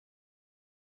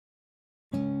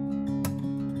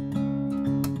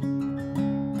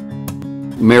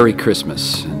Merry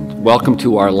Christmas, and welcome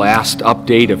to our last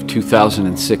update of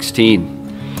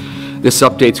 2016. This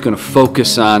update is going to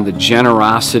focus on the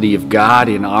generosity of God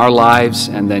in our lives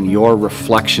and then your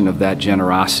reflection of that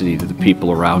generosity to the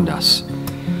people around us.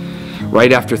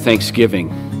 Right after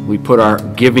Thanksgiving, we put our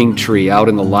giving tree out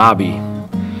in the lobby,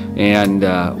 and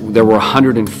there were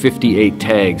 158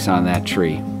 tags on that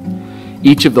tree.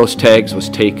 Each of those tags was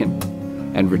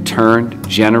taken and returned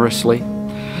generously.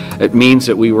 It means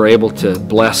that we were able to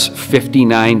bless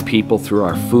 59 people through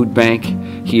our food bank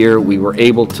here. We were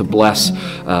able to bless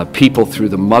people through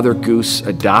the Mother Goose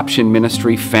adoption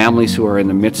ministry. Families who are in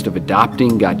the midst of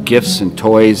adopting got gifts and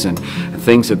toys and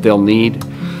things that they'll need.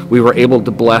 We were able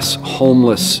to bless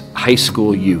homeless high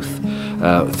school youth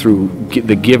through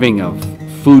the giving of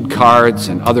food cards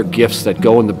and other gifts that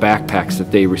go in the backpacks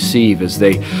that they receive as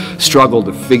they struggle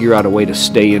to figure out a way to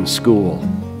stay in school.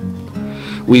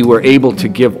 We were able to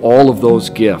give all of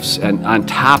those gifts, and on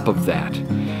top of that,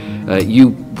 you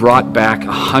brought back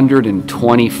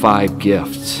 125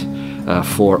 gifts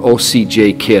for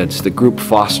OCJ Kids, the group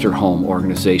foster home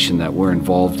organization that we're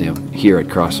involved in here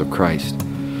at Cross of Christ.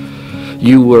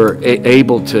 You were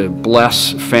able to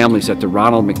bless families at the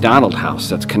Ronald McDonald House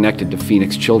that's connected to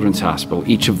Phoenix Children's Hospital.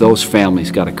 Each of those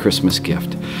families got a Christmas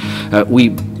gift.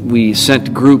 We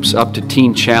sent groups up to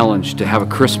Teen Challenge to have a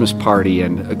Christmas party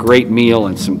and a great meal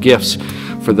and some gifts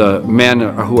for the men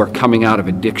who are coming out of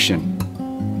addiction.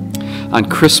 On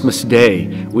Christmas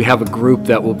Day, we have a group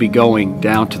that will be going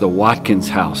down to the Watkins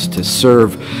house to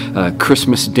serve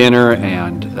Christmas dinner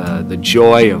and the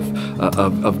joy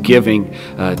of giving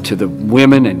to the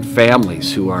women and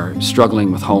families who are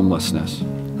struggling with homelessness.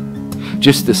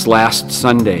 Just this last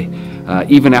Sunday,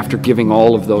 even after giving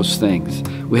all of those things,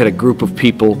 we had a group of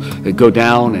people that go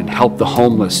down and help the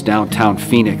homeless downtown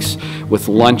Phoenix with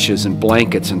lunches and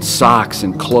blankets and socks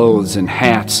and clothes and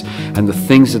hats and the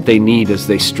things that they need as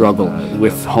they struggle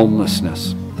with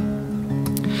homelessness.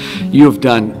 You have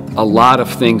done a lot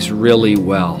of things really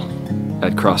well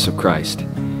at Cross of Christ,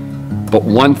 but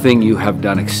one thing you have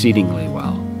done exceedingly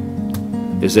well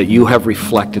is that you have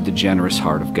reflected the generous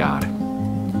heart of God.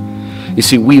 You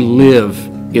see, we live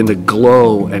in the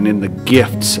glow and in the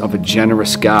gifts of a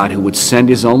generous God who would send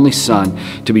his only son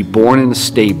to be born in a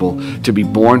stable, to be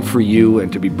born for you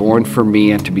and to be born for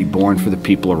me and to be born for the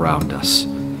people around us.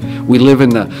 We live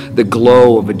in the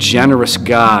glow of a generous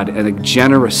God and a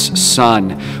generous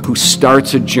son who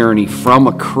starts a journey from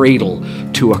a cradle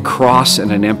to a cross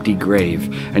and an empty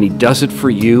grave. And he does it for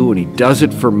you, and he does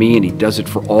it for me, and he does it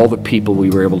for all the people we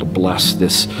were able to bless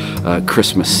this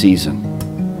Christmas season.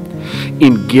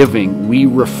 In giving, we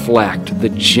reflect the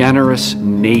generous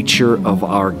nature of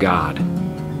our God.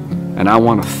 And I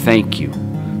want to thank you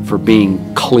for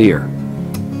being clear,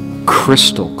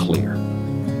 crystal clear,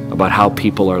 about how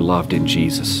people are loved in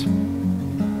Jesus.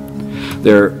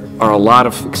 There are a lot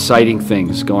of exciting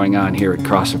things going on here at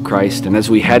Cross of Christ. And as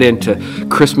we head into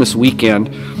Christmas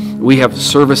weekend, we have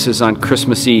services on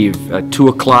Christmas Eve at 2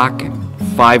 o'clock,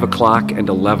 5 o'clock, and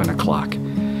 11 o'clock.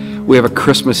 We have a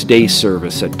Christmas Day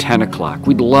service at 10 o'clock.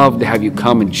 We'd love to have you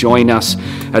come and join us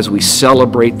as we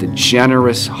celebrate the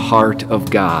generous heart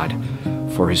of God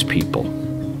for his people.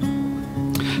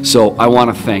 So I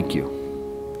want to thank you.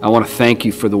 I want to thank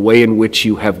you for the way in which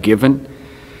you have given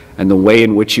and the way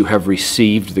in which you have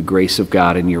received the grace of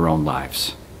God in your own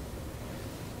lives.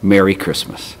 Merry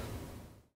Christmas.